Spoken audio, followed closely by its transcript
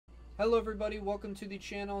Hello everybody, welcome to the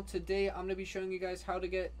channel. Today I'm going to be showing you guys how to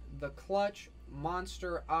get the Clutch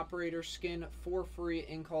Monster Operator skin for free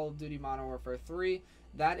in Call of Duty Modern Warfare 3.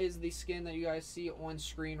 That is the skin that you guys see on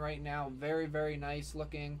screen right now. Very nice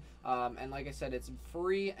looking, and like I said, it's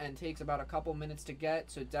free and takes about a couple minutes to get,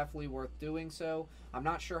 so definitely worth doing so. I'm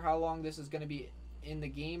not sure how long this is going to be in the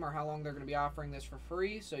game or how long they're going to be offering this for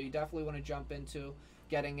free, so you definitely want to jump into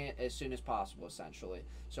getting it as soon as possible, essentially.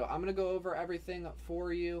 So I'm going to go over everything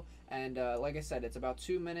for you, and like I said, it's about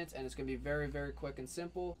 2 minutes and it's going to be very quick and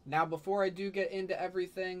simple. Now before I do get into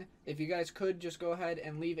everything, if you guys could just go ahead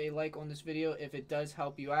and leave a like on this video if it does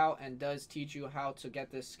help you out and does teach you how to get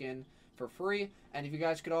this skin for free. And if you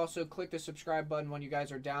guys could also click the subscribe button when you guys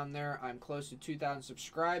are down there. I'm close to 2,000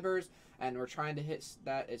 subscribers and we're trying to hit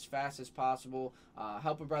that as fast as possible.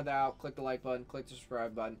 Help a brother out, click the like button, click the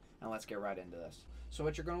subscribe button, and let's get right into this. So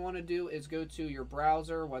what you're going to want to do is go to your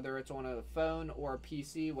browser, whether it's on a phone or a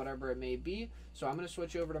PC, whatever it may be. So I'm going to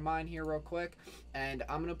switch over to mine here real quick, and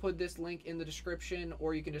I'm going to put this link in the description,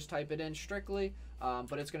 or you can just type it in strictly,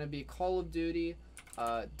 but it's going to be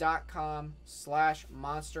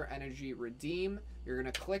callofduty.com/monsterenergyredeem. You're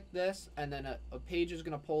going to click this, and then a page is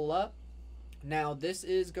going to pull up. Now this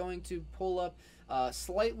is going to pull up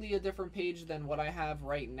slightly a different page than what I have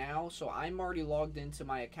right now, so I'm already logged into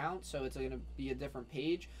my account, so it's going to be a different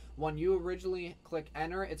page. When you originally click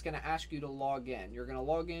enter, it's going to ask you to log in. You're going to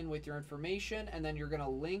log in with your information, and then you're going to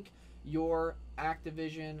link your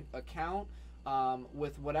Activision account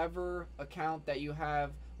with whatever account that you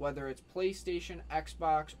have, whether it's PlayStation,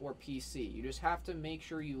 Xbox, or PC. You just have to make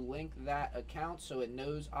sure you link that account so it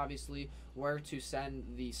knows obviously where to send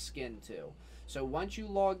the skin to. So once you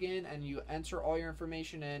log in and you enter all your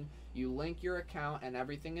information in, you link your account and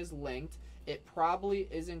everything is linked, it probably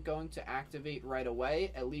isn't going to activate right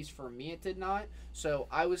away. At least for me it did not. So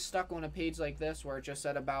I was stuck on a page like this where it just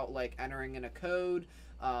said about like entering in a code.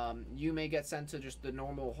 You may get sent to just the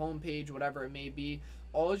normal home page, whatever it may be.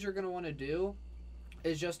 All you're going to want to do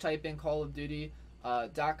is just type in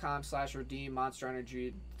callofduty.com/redeem Monster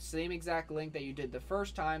Energy. Same exact link that you did the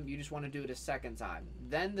first time, you just want to do it a second time.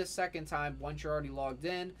 Then the second time, once you're already logged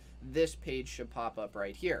in, this page should pop up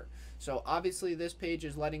right here. So obviously this page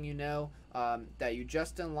is letting you know that you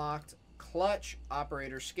just unlocked Clutch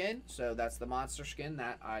Operator skin. So that's the monster skin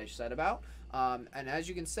that I said about. And as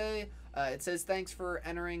you can say, it says thanks for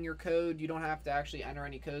entering your code. You don't have to actually enter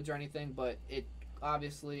any codes or anything, but it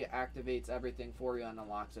obviously activates everything for you and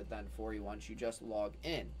unlocks it then for you once you just log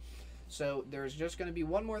in. So there's just going to be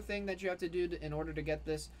one more thing that you have to do in order to get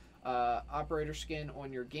this operator skin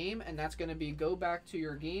on your game, and that's going to be go back to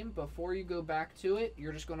your game. Before you go back to it,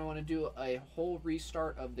 you're just going to want to do a whole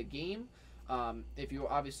restart of the game. If you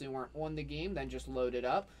obviously weren't on the game, then just load it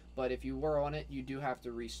up, but if you were on it, you do have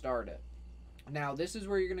to restart it. Now this is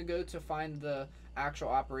where you're going to go to find the actual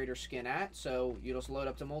operator skin at. So you just load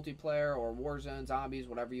up to multiplayer or Warzone, zombies,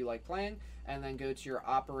 whatever you like playing, and then go to your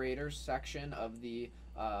operators section of the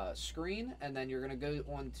screen, and then you're going to go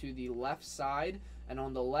on to the left side, and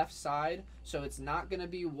on the left side, so it's not going to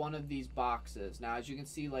be one of these boxes. Now as you can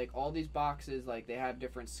see, like all these boxes, like they have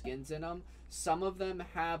different skins in them. Some of them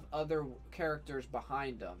have other characters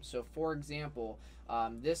behind them. So for example,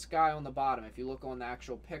 this guy on the bottom, if you look on the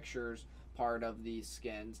actual pictures part of these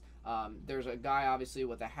skins, there's a guy obviously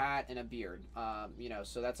with a hat and a beard, you know,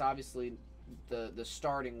 so that's obviously the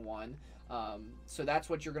starting one. So that's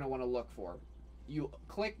what you're going to want to look for. You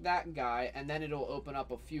click that guy, and then it'll open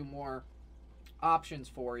up a few more options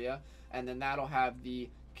for you, and then that'll have the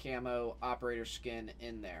camo operator skin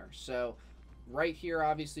in there. So right here,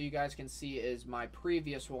 obviously you guys can see is my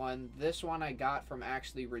previous one. This one I got from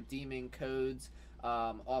actually redeeming codes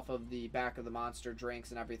off of the back of the monster drinks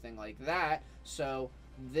and everything like that. So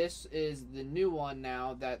this is the new one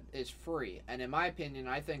now that is free, and in my opinion,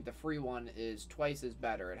 I think the free one is twice as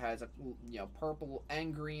better. It has a purple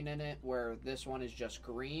and green in it, where this one is just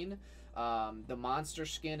green. The monster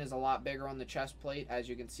skin is a lot bigger on the chest plate, as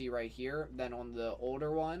you can see right here, than on the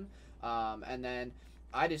older one. And then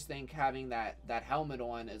I just think having that helmet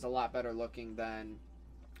on is a lot better looking than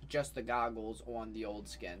just the goggles on the old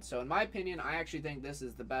skin. So in my opinion, I actually think this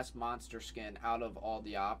is the best monster skin out of all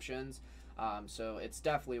the options. So it's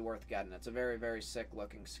definitely worth getting. It's a very sick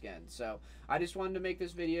looking skin. So I just wanted to make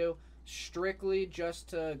this video strictly just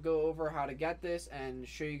to go over how to get this and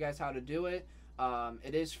show you guys how to do it.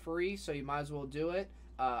 It is free, so you might as well do it.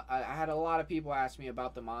 I had a lot of people ask me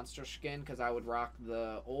about the monster skin because I would rock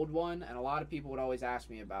the old one, and a lot of people would always ask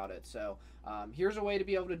me about it. So here's a way to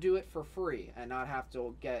be able to do it for free and not have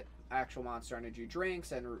to get actual Monster Energy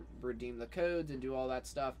drinks and redeem the codes and do all that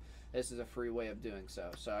stuff. this is a free way of doing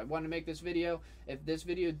so. So I wanted to make this video. If this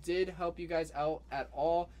video did help you guys out at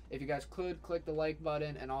all, if you guys could click the like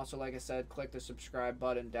button, and also, like I said, click the subscribe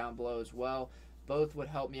button down below as well. Both would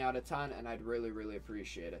help me out a ton, and I'd really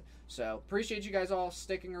appreciate it. So appreciate you guys all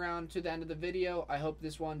sticking around to the end of the video. I hope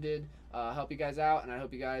this one did help you guys out, and I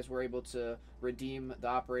hope you guys were able to redeem the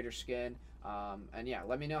operator skin. And yeah,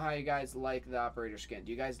 let me know how you guys like the operator skin.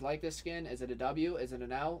 Do you guys like this skin? Is it a W? Is it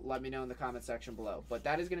an L? Let me know in the comment section below. But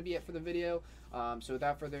that is going to be it for the video. So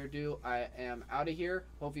without further ado, I am out of here.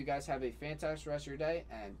 Hope you guys have a fantastic rest of your day,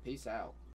 and peace out.